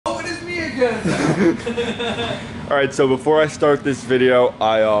All right, so before I start this video,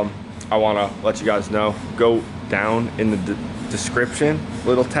 I want to let you guys know, go down in the description,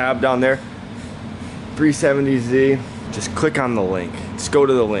 little tab down there, 370Z, just click on the link. Just go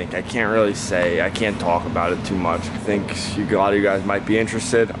to the link. I can't talk about it too much. I think a lot of you guys might be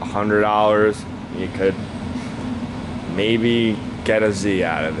interested. $100, you could maybe get a Z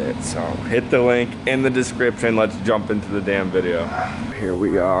out of it. So hit the link in the description. Let's jump into the damn video. Here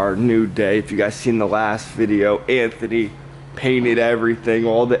we are, new day. If you guys seen the last video, Anthony painted everything,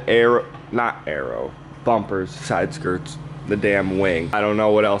 all the bumpers, side skirts, the damn wing. I don't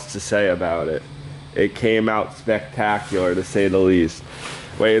know what else to say about it. It came out spectacular, to say the least.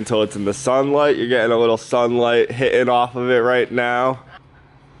 Wait until it's in the sunlight. You're getting a little sunlight hitting off of it right now.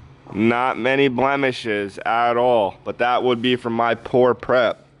 Not many blemishes at all, but that would be from my poor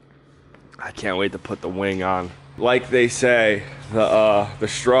prep. I can't wait to put the wing on. Like they say, the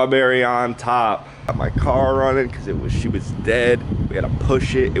strawberry on top. Got my car running because she was dead. We had to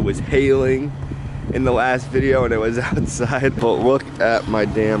push it. It was hailing in the last video and it was outside. But look at my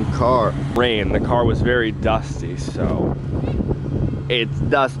damn car. Rain, the car was very dusty, so it's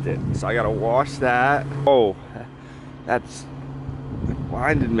dusted. So I gotta wash that. Oh, that's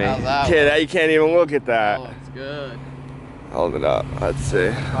blinded me. Kid, you can't even look at that. Oh, it's good. Hold it up. Let's see.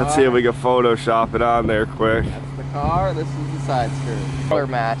 Let's see if we can Photoshop it on there quick. That's the car. This is the side skirt. Color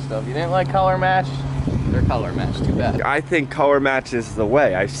match, though. If you didn't like color match, they're color match. Too bad. I think color match is the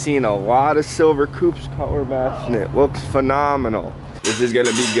way. I've seen a lot of silver coupes color match, and it looks phenomenal. This is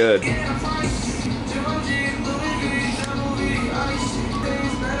gonna be good.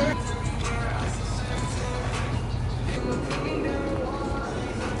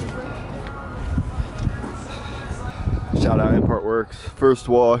 Shout out Import Works. First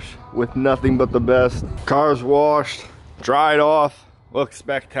wash with nothing but the best. Car's washed, dried off, looks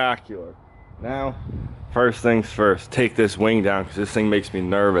spectacular. Now, first things first, take this wing down because this thing makes me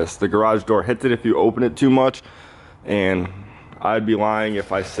nervous. The garage door hits it if you open it too much, and I'd be lying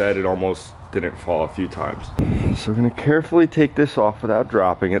if I said it almost didn't fall a few times. So we're gonna carefully take this off without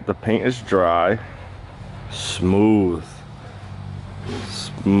dropping it. The paint is dry. Smooth.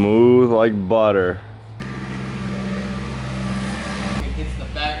 Smooth like butter. Hits the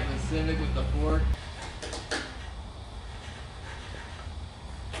back of the Civic with the fork.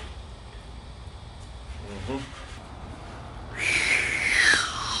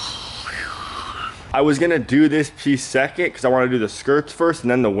 I was gonna do this piece second because I want to do the skirts first and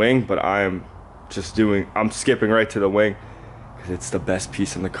then the wing, but I'm skipping right to the wing because it's the best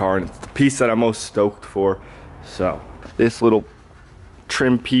piece in the car and it's the piece that I'm most stoked for. So this little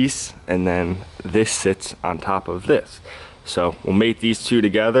trim piece, and then this sits on top of this. So we'll mate these two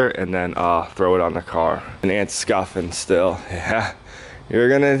together and then throw it on the car. And Ant's scuffing still. Yeah,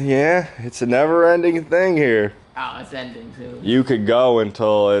 it's a never-ending thing here. Oh, it's ending too. You could go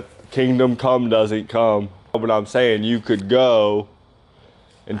until Kingdom Come doesn't come. But I'm saying you could go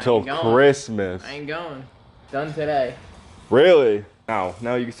until Christmas. I ain't going. Done today. Really? Now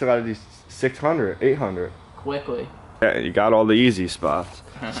you still gotta do 600, 800. Quickly. Yeah, you got all the easy spots.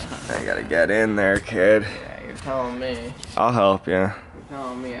 I gotta get in there, kid. Yeah, you're telling me. I'll help you. You're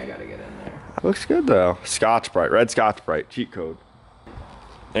telling me I gotta get in there. Looks good though. Scotch Brite, red Scotch Brite, cheat code.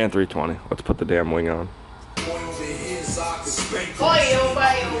 And 320. Let's put the damn wing on.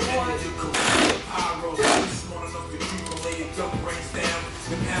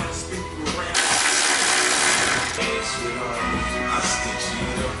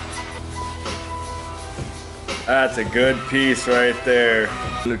 That's a good piece right there.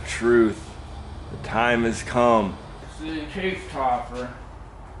 The truth. The time has come. This is a cheese topper.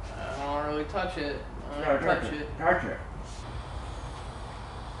 I don't really touch it. I don't touch it. Touch it.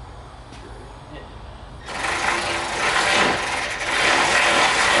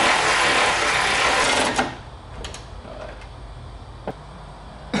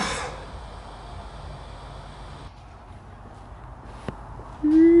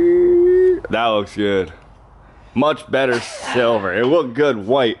 That looks good. Much better silver. It looked good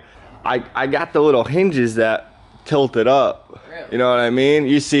white. I got the little hinges that tilted up. Really? You know what I mean?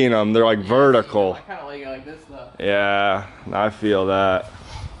 You seen them? They're like vertical. I kind of like it like this though. Yeah, I feel that.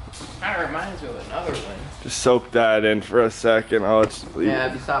 Kind of reminds me of another one. Just soak that in for a second. Oh, it's yeah.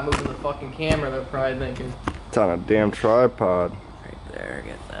 If you stop moving the fucking camera, they're probably thinking it's on a damn tripod. Right there,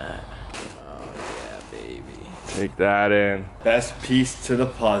 get that. Oh yeah, baby. Take that in. Best piece to the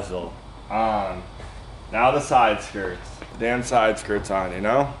puzzle. On. Now the side skirts. Damn side skirts on, you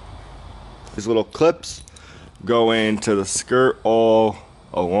know? These little clips go into the skirt all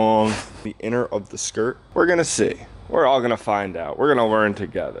along the inner of the skirt. We're gonna see. We're all gonna find out. We're gonna learn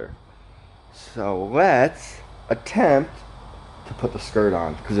together. So let's attempt to put the skirt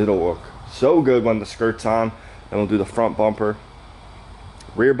on because it'll look so good when the skirt's on. Then we'll do the front bumper.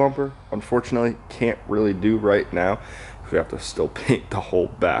 Rear bumper, unfortunately, can't really do right now. We have to still paint the whole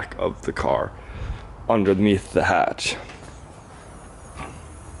back of the car underneath the hatch.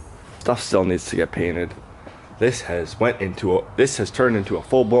 Stuff still needs to get painted. This has turned into a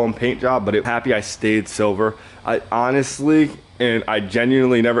full-blown paint job, but I'm happy I stayed silver. I honestly, and I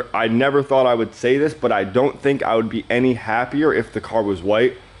genuinely never thought I would say this, but I don't think I would be any happier if the car was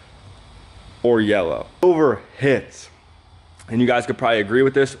white or yellow. Silver hits. And you guys could probably agree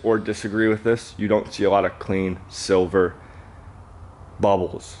with this or disagree with this. You don't see a lot of clean silver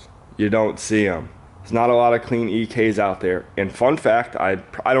bubbles. You don't see them. There's not a lot of clean EKs out there. And fun fact, I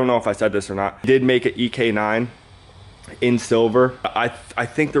don't know if I said this or not, I did make an EK9 in silver. I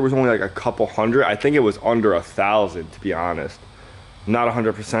think there was only like a couple hundred. I think it was under 1,000 to be honest. Not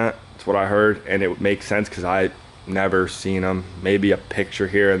 100%, that's what I heard. And it makes sense because I never seen them. Maybe a picture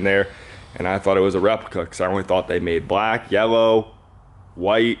here and there. And I thought it was a replica because I only thought they made black, yellow,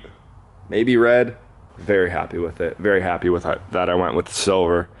 white, maybe red. Very happy with it. Very happy with that I went with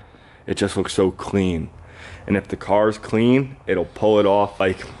silver. It just looks so clean. And if the car's clean, it'll pull it off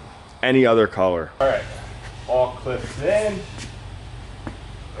like any other color. All right, all clips in.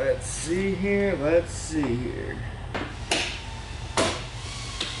 Let's see here, let's see here.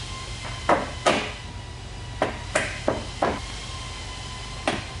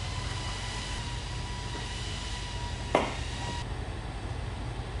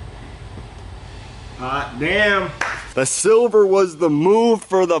 Hot damn. The silver was the move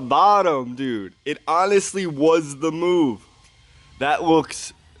for the bottom, dude. It honestly was the move. That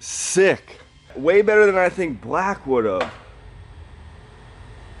looks sick. Way better than I think black would have.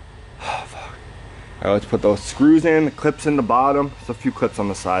 Oh, fuck. All right, let's put those screws in, the clips in the bottom. There's a few clips on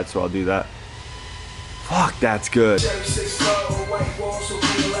the side, so I'll do that. Fuck, that's good.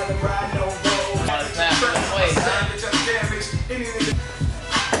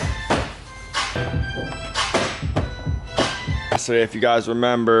 So if you guys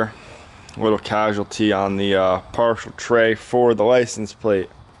remember, a little casualty on the partial tray for the license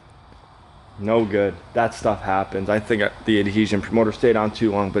plate. No good. That stuff happens. I think the adhesion promoter stayed on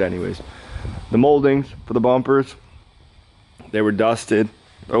too long, but anyways. The moldings for the bumpers, they were dusted.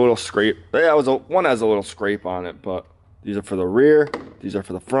 A little scrape. Yeah, one has a little scrape on it, but these are for the rear. These are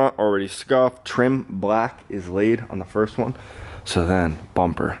for the front, already scuffed. Trim black is laid on the first one. So then,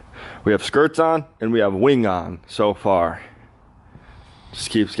 bumper. We have skirts on and we have wing on so far. Just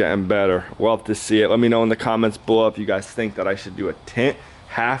keeps getting better. We'll have to see it. Let me know in the comments below if you guys think that I should do a tint,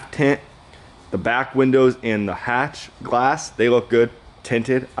 half tint. The back windows and the hatch glass, they look good.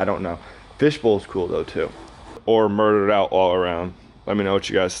 Tinted, I don't know. Fishbowl's cool though too. Or murdered out all around. Let me know what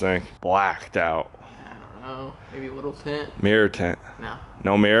you guys think. Blacked out. I don't know. Maybe a little tint. Mirror tint. No.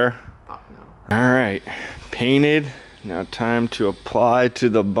 No mirror? Fuck no. All right, painted. Now time to apply to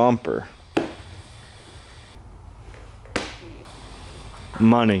the bumper.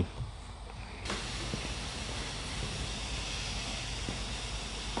 Money.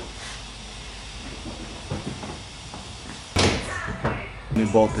 Let me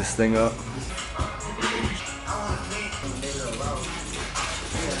bolt this thing up.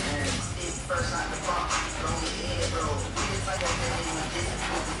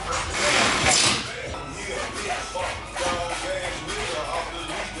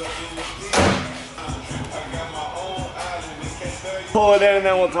 Pull it in and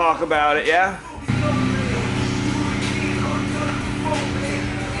then we'll talk about it, yeah?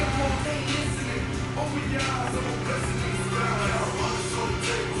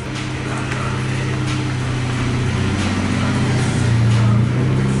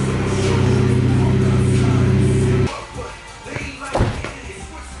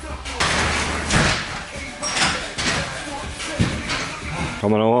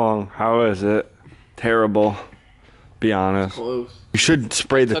 Coming along. How is it? Terrible. Be honest. Close. You should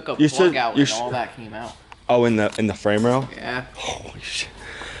spray the. Took a plug out and all that came out. Oh, in the frame rail? Yeah. Holy shit.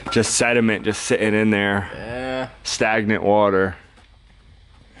 Just sediment just sitting in there. Yeah. Stagnant water.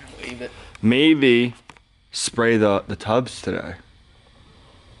 Leave it. Maybe spray the tubs today.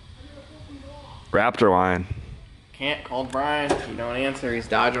 Raptor line. Can't. Called Brian. He don't answer. He's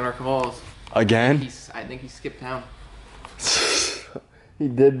dodging our calls. Again? I think he skipped town. He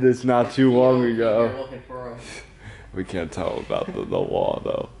did this not too long You're ago. looking for him. We can't tell about the law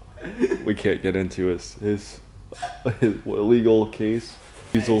though. We can't get into his legal case.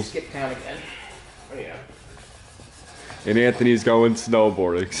 Skip town again. Oh yeah. And Anthony's going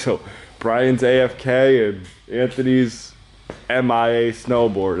snowboarding. So Brian's AFK and Anthony's MIA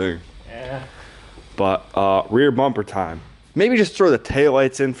snowboarding. Yeah. But rear bumper time. Maybe just throw the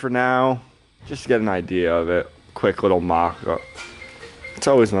taillights in for now, just to get an idea of it. Quick little mock-up. It's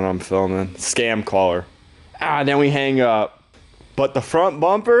always when I'm filming. Scam caller. Then we hang up. But the front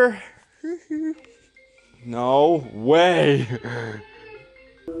bumper? No way.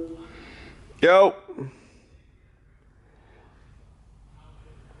 Yo.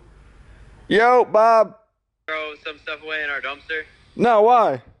 Yo, Bob. Throw some stuff away in our dumpster. No,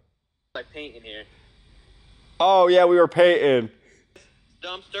 why? Like paint in here. Oh, yeah, we were painting. This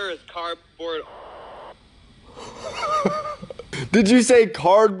dumpster is cardboard. Did you say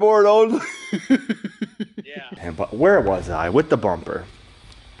cardboard only? Yeah. Man, but where was I with the bumper?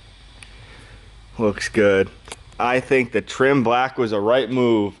 Looks good. I think the trim black was a right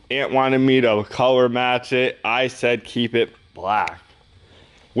move. Aunt wanted me to color match it. I said keep it black.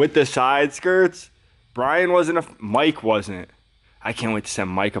 With the side skirts, Brian wasn't Mike wasn't. I can't wait to send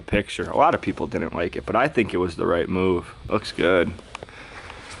Mike a picture. A lot of people didn't like it, but I think it was the right move. Looks good.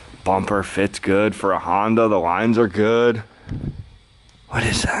 Bumper fits good for a Honda. The lines are good. What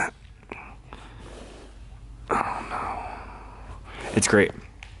is that? Oh no. It's great.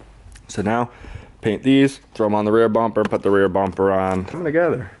 So now, paint these, throw them on the rear bumper, put the rear bumper on. Coming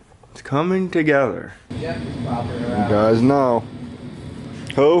together. It's coming together. Yeah, just pop it You around. guys know.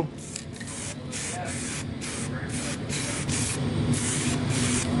 Who?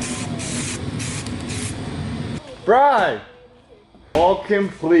 Brian! All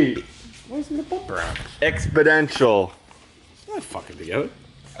complete. Where's the bumper out? Exponential. It's not fucking together.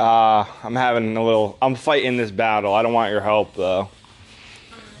 I'm having a little, I'm fighting this battle. I don't want your help though.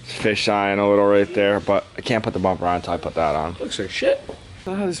 It's fish eyeing a little right there, but I can't put the bumper on until I put that on. Looks like shit.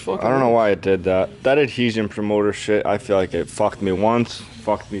 I don't know why it did that. That adhesion promoter shit, I feel like it fucked me once,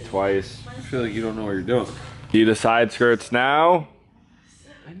 fucked me twice. I feel like you don't know what you're doing. See the side skirts now?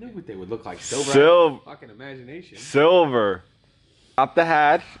 I knew what they would look like. Silver. Fucking imagination. Silver. Drop the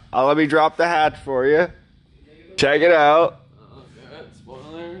hatch. Let me drop the hatch for you. Check it out. Good.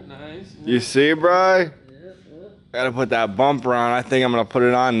 Spoiler. Nice. You see, bro? Gotta put that bumper on. I think I'm gonna put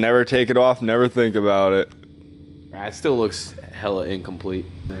it on, never take it off, never think about it. It still looks hella incomplete.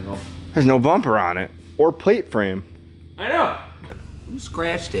 There's no bumper on it. Or plate frame. I know. Who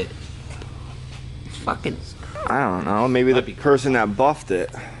scratched it? It's fucking. I don't know. Maybe the person that buffed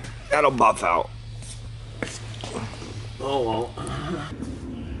it. That'll buff out. Oh well.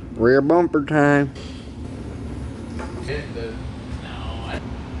 Rear bumper time.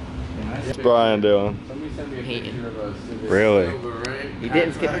 What's Brian doing? Painting. Really? He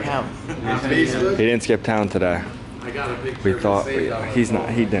didn't skip town. He didn't skip town today. We thought he's not.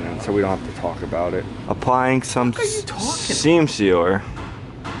 He didn't, so we don't have to talk about it. Applying some seam sealer.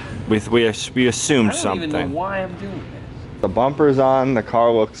 We assumed something. I don't even know why I'm doing this. The bumper's on. The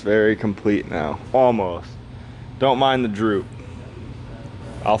car looks very complete now. Almost. Don't mind the droop.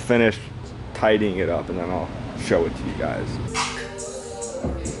 I'll finish tidying it up and then I'll show it to you guys.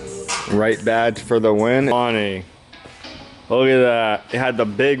 Right badge for the win. Funny. Look at that. It had the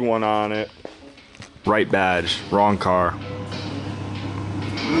big one on it. Right badge. Wrong car.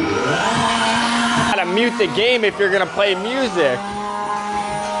 Gotta mute the game if you're gonna play music.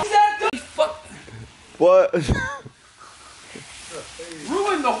 What?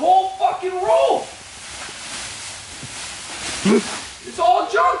 Ruined the whole fucking roll. It's all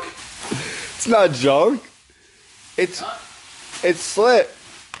junk. It's not junk. It's slit.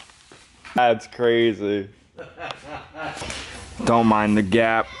 That's crazy. Don't mind the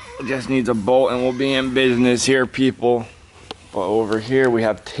gap. It just needs a bolt and we'll be in business here, people. But over here we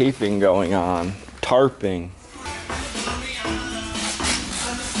have taping going on. Tarping.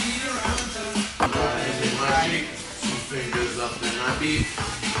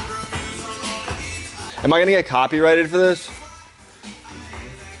 Am I gonna get copyrighted for this?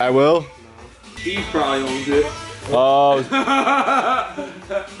 I will? Steve probably owns it. Oh.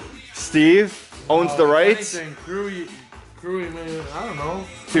 Steve owns the rights? Crewy, man, I don't know.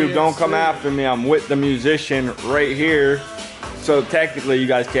 Dude, don't come after me. I'm with the musician right here. So technically you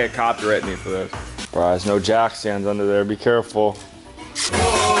guys can't copyright me for this. Bro, there's no jack stands under there. Be careful.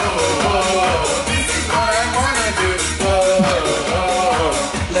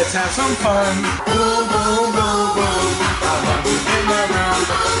 Let's have some fun. Boom, boom, boom, boom. I want to spin around.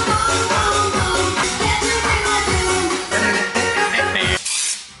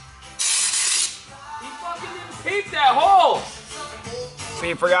 He fucking didn't tape that hole.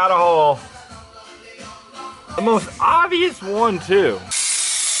 We forgot a hole. The most obvious one too.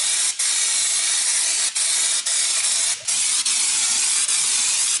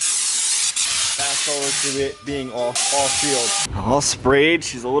 Fast forward to it being all sealed. All sprayed.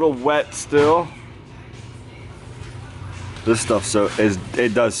 She's a little wet still. This stuff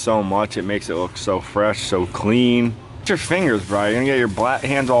it does so much. It makes it look so fresh, so clean. It's your fingers, bro. You're gonna get your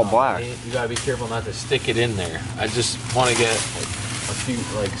hands all black. You gotta be careful not to stick it in there. I just want to get a few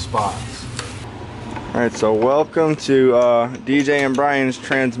like spots. All right, so welcome to DJ and Brian's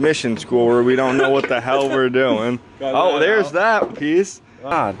transmission school, where we don't know what the hell we're doing. Oh, there's that piece.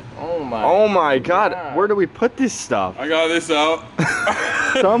 God. Oh my God. Where do we put this stuff? I got this out.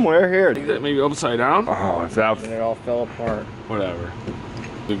 Somewhere here. Maybe upside down? Oh, it's out. And it all fell apart. Whatever.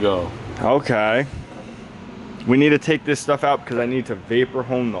 To go. Okay. We need to take this stuff out because I need to vapor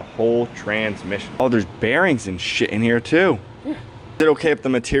home the whole transmission. Oh, there's bearings and shit in here too. Yeah. Is it okay if the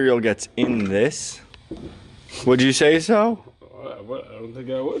material gets in this? Would you say so? I don't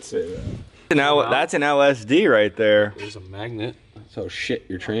think I would say that. That's an LSD right there. There's a magnet. That's how shit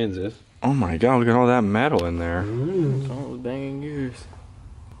your trans is. Oh my God, look at all that metal in there. Someone was banging gears.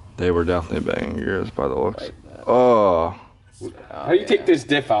 They were definitely banging gears by the looks. Oh. How do you take this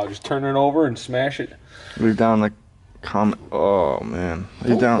diff out? Just turn it over and smash it? Leave down the comment. Oh man.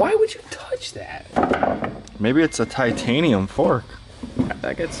 Leave down. Why would you touch that? Maybe it's a titanium fork.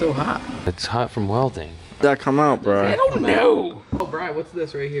 That gets so hot. It's hot from welding. That come out, bro. I don't know. Oh, Brian, what's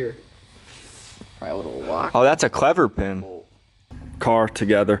this right here? Probably a little lock. Oh, that's a clever pin. Car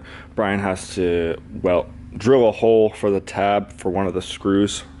together. Brian has to, well, drill a hole for the tab for one of the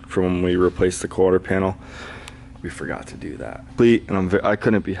screws from when we replaced the quarter panel. We forgot to do that. And I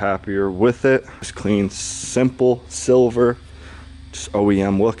couldn't be happier with it. Just clean, simple, silver, just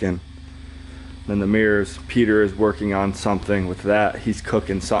OEM looking. Then the mirrors, Peter is working on something with that. He's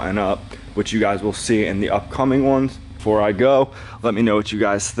cooking something up, which you guys will see in the upcoming ones. Before I go, let me know what you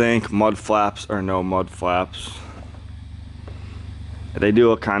guys think. Mud flaps or no mud flaps. They do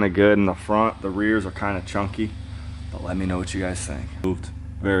look kind of good in the front. The rears are kind of chunky, but let me know what you guys think. Moved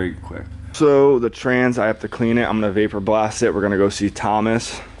very quick. So the trans, I have to clean it. I'm gonna vapor blast it. We're gonna go see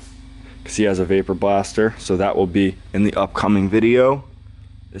Thomas because he has a vapor blaster. So that will be in the upcoming video.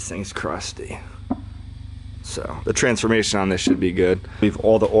 This thing's crusty. So the transformation on this should be good. Leave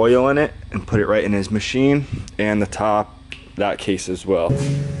all the oil in it and put it right in his machine, and the top, that case as well.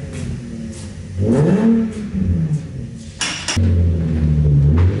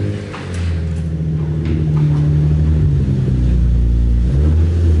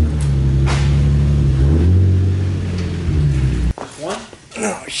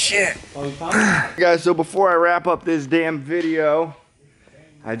 Oh shit. Guys, so before I wrap up this damn video,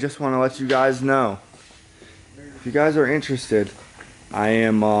 I just want to let you guys know, if you guys are interested, I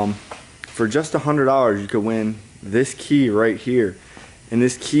am for just $100 you could win this key right here. And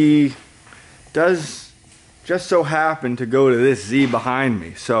this key does just so happen to go to this Z behind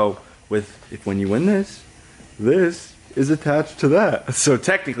me. So when you win this is attached to that. So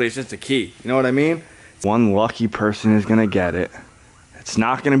technically it's just a key, you know what I mean? One lucky person is gonna get it. It's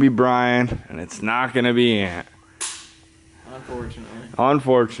not gonna be Brian, and it's not gonna be Ant.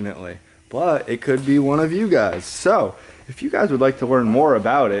 Unfortunately. But it could be one of you guys. So if you guys would like to learn more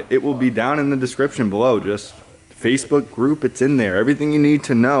about it, it will be down in the description below. Just Facebook group, it's in there. Everything you need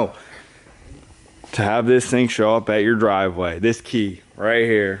to know to have this thing show up at your driveway. This key right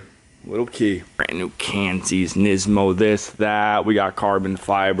here, little key. Brand new Kansies, Nismo, this, that. We got carbon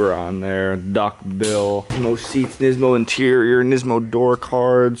fiber on there, duck bill, Nismo seats, Nismo interior, Nismo door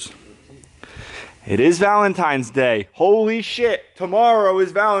cards. It is Valentine's Day. Holy shit. Tomorrow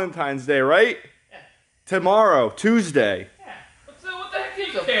is Valentine's Day, right? Yeah. Tomorrow, Tuesday. Yeah. What the heck do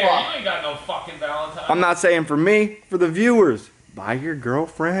you care? You ain't got no fucking Valentine. I'm not saying for me, for the viewers. Buy your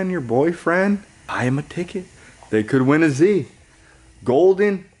girlfriend, your boyfriend, buy him a ticket. They could win a Z.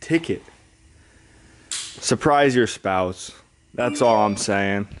 Golden ticket. Surprise your spouse. That's all I'm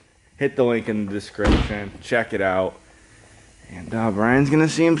saying. Hit the link in the description. Check it out. And Brian's gonna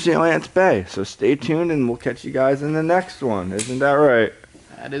see him see Lance Bay. So stay tuned and we'll catch you guys in the next one. Isn't that right?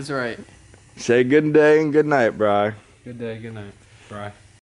 That is right. Say good day and good night, Bri. Good day, good night, Bri.